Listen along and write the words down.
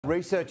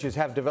Researchers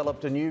have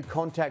developed a new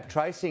contact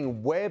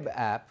tracing web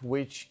app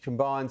which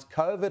combines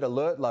COVID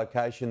alert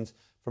locations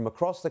from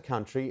across the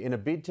country in a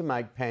bid to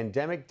make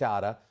pandemic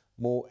data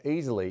more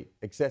easily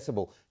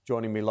accessible.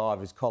 Joining me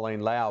live is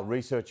Colleen Lau,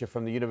 researcher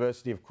from the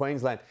University of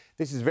Queensland.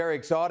 This is very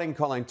exciting,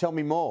 Colleen. Tell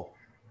me more.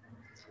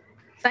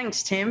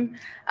 Thanks, Tim.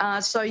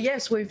 So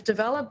yes, we've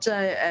developed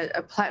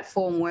a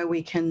platform where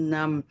we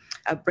can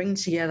bring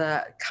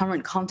together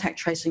current contact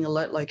tracing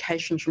alert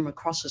locations from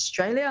across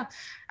Australia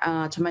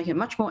to make it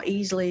much more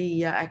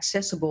easily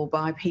accessible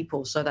by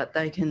people so that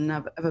they can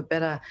have a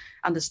better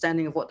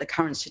understanding of what the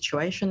current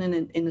situation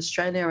in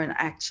Australia and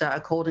act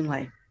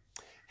accordingly.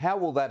 How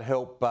will that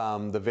help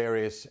the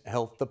various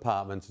health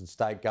departments and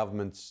state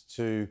governments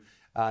to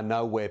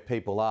know where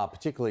people are,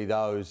 particularly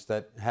those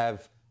that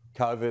have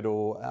COVID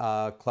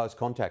or close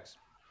contacts?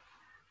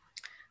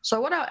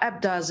 So what our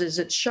app does is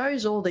it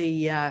shows all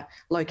the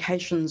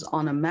locations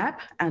on a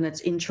map, and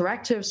it's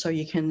interactive, so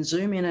you can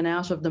zoom in and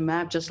out of the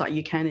map just like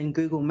you can in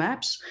Google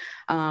Maps.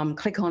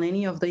 Click on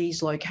any of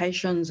these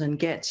locations and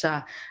get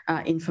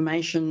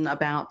information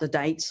about the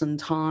dates and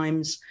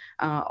times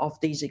of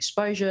these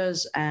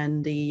exposures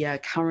and the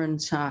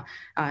current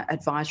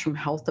advice from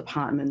health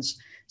departments.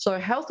 So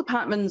health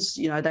departments,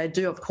 they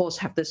do, of course,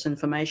 have this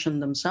information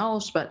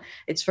themselves, but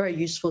it's very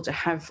useful to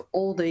have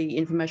all the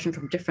information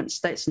from different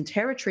states and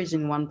territories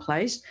in one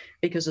place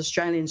because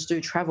Australians do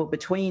travel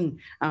between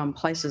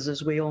places,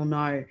 as we all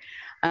know.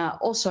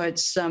 Also,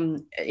 it's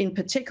in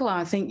particular,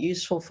 I think,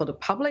 useful for the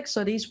public.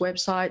 So these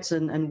websites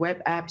and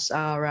web apps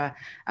are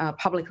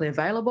publicly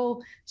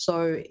available.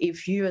 So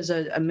if you as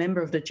a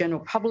member of the general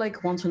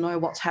public want to know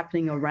what's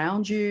happening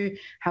around you,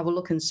 have a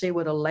look and see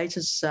where the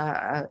latest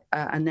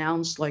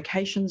announced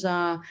locations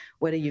are,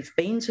 whether you've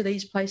been to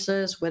these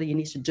places, whether you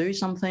need to do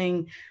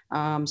something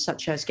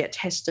such as get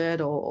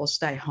tested or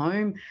stay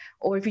home,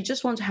 or if you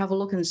just want to have a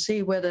look and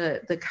see where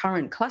the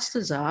current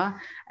clusters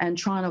are and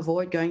try and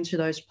avoid going to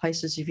those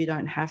places if you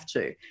don't have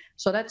to.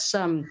 So that's,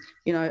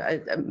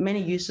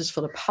 many uses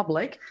for the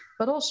public,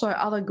 but also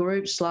other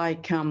groups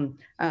like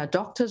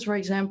doctors, for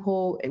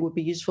example. It would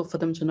be useful for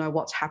them to know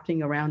what's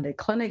happening around their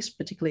clinics,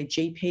 particularly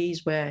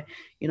GPs, where,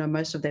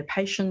 most of their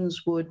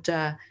patients would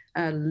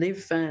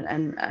live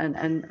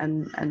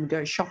and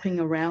go shopping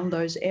around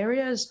those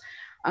areas.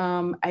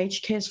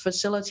 Aged care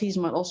facilities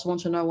might also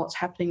want to know what's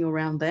happening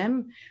around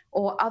them,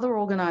 or other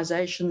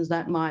organisations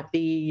that might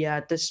be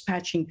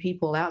dispatching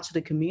people out to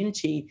the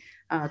community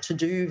to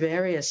do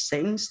various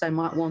things. They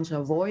might want to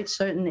avoid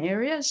certain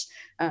areas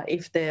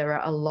if there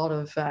are a lot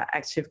of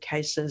active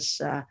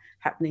cases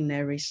happening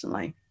there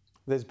recently.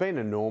 There's been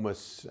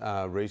enormous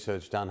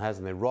research done,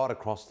 hasn't there, right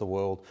across the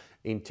world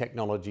in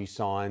technology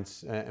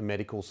science and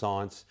medical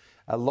science.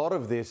 A lot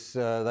of this,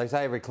 they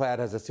say every cloud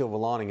has a silver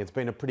lining. It's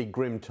been a pretty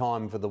grim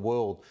time for the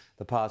world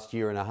the past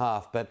year and a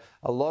half, but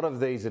a lot of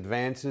these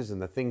advances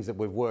and the things that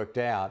we've worked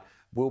out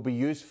will be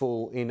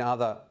useful in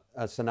other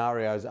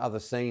scenarios, other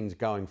scenes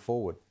going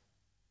forward.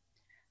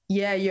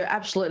 Yeah, you're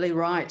absolutely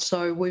right.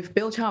 So we've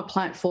built our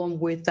platform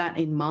with that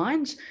in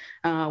mind.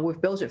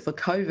 We've built it for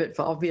COVID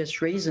for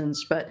obvious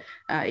reasons, but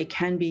it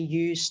can be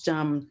used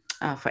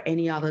for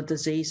any other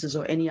diseases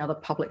or any other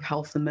public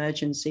health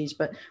emergencies.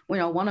 But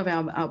one of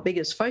our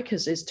biggest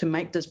focus is to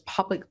make this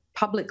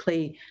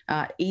publicly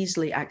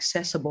easily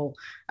accessible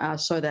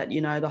so that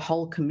the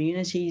whole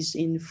community's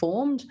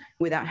informed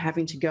without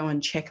having to go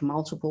and check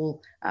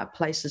multiple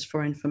places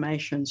for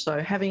information. So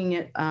having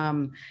it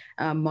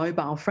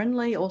mobile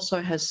friendly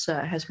also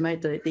has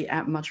made the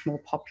app much more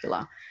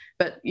popular.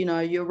 But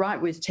you're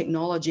right, with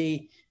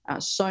technology,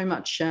 so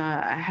much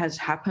has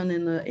happened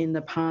in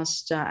the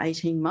past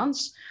 18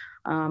 months.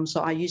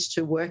 So I used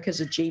to work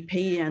as a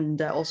GP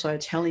and also a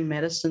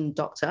telemedicine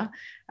doctor.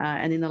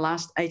 And in the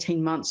last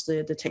 18 months,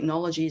 the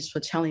technologies for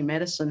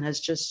telemedicine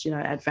has just,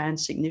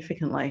 advanced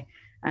significantly.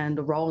 And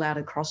the rollout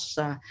across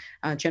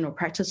general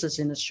practices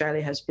in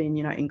Australia has been,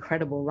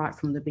 incredible right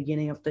from the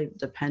beginning of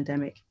the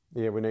pandemic.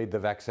 Yeah, we need the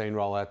vaccine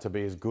rollout to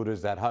be as good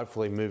as that.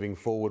 Hopefully, moving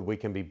forward, we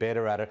can be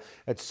better at it.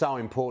 It's so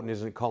important,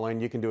 isn't it, Colleen?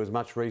 You can do as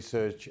much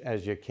research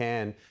as you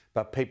can,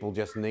 but people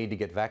just need to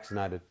get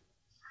vaccinated.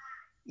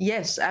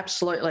 Yes,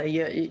 absolutely.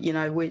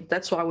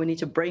 That's why we need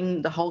to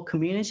bring the whole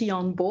community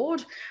on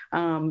board.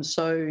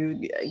 So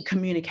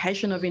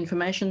communication of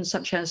information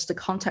such as the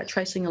contact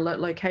tracing alert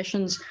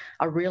locations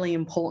are really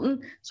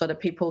important so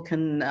that people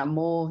can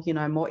more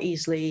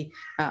easily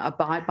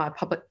abide by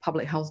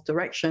public health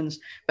directions.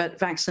 But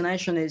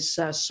vaccination is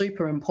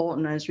super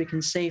important, as we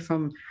can see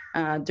from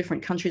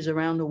different countries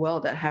around the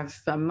world that have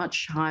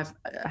much higher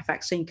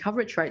vaccine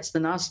coverage rates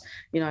than us.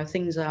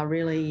 Things are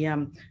really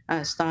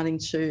starting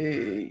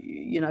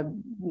to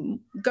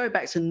go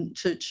back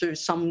to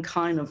some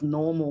kind of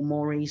normal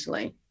more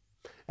easily.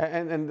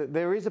 And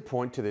there is a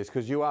point to this,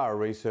 because you are a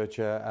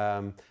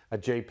researcher, a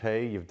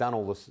GP, you've done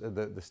all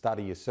the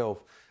study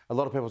yourself. A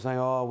lot of people say,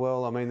 oh,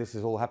 well, this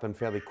has all happened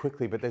fairly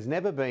quickly, but there's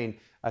never been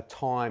a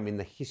time in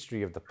the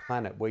history of the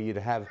planet where you'd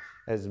have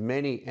as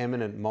many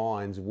eminent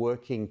minds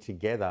working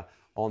together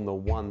on the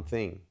one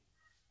thing.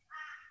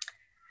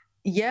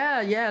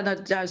 Yeah,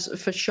 that does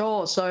for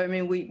sure. So, I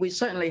mean, we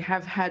certainly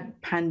have had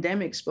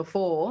pandemics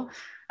before,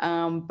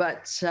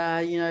 but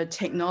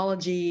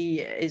technology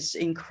is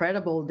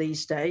incredible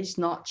these days,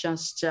 not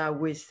just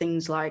with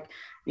things like,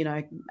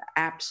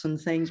 apps and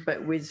things,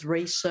 but with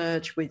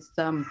research, with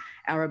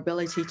our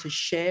ability to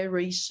share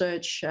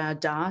research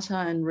data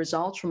and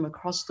results from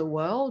across the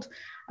world,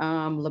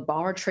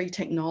 laboratory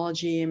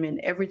technology. I mean,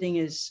 everything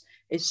is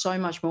so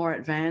much more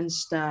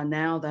advanced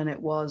now than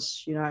it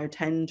was,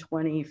 10,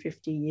 20,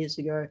 50 years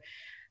ago.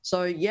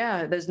 So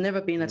yeah, there's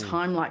never been a Mm.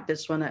 time like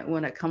this when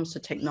it comes to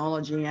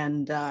technology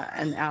and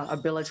our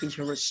ability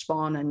to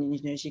respond. And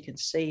as you can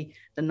see,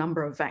 the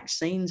number of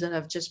vaccines that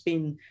have just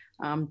been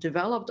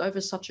developed over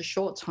such a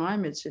short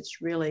time,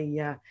 it's really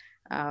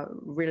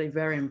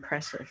very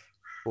impressive.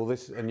 Well,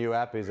 this a new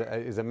app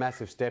is a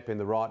massive step in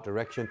the right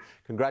direction.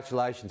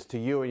 Congratulations to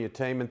you and your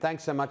team, and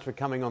thanks so much for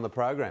coming on the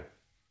program.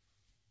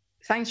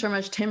 Thanks very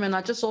much, Tim. And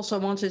I just also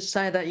wanted to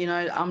say that,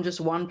 I'm just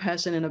one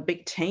person in a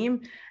big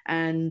team.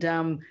 And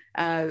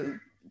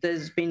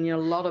there's been a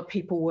lot of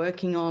people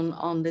working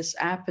on this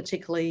app,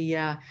 particularly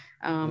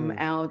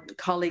our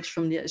colleagues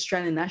from the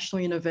Australian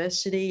National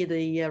University,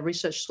 the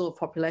Research School of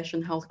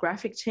Population Health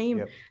Graphic team,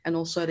 Yep. and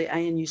also the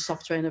ANU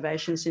Software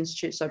Innovations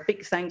Institute. So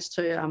big thanks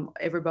to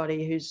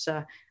everybody who's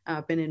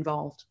been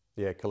involved.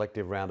 Yeah,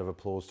 collective round of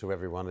applause to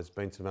everyone. It's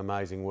been some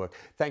amazing work.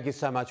 Thank you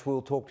so much.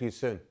 We'll talk to you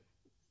soon.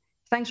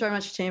 Thanks very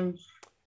much, Tim.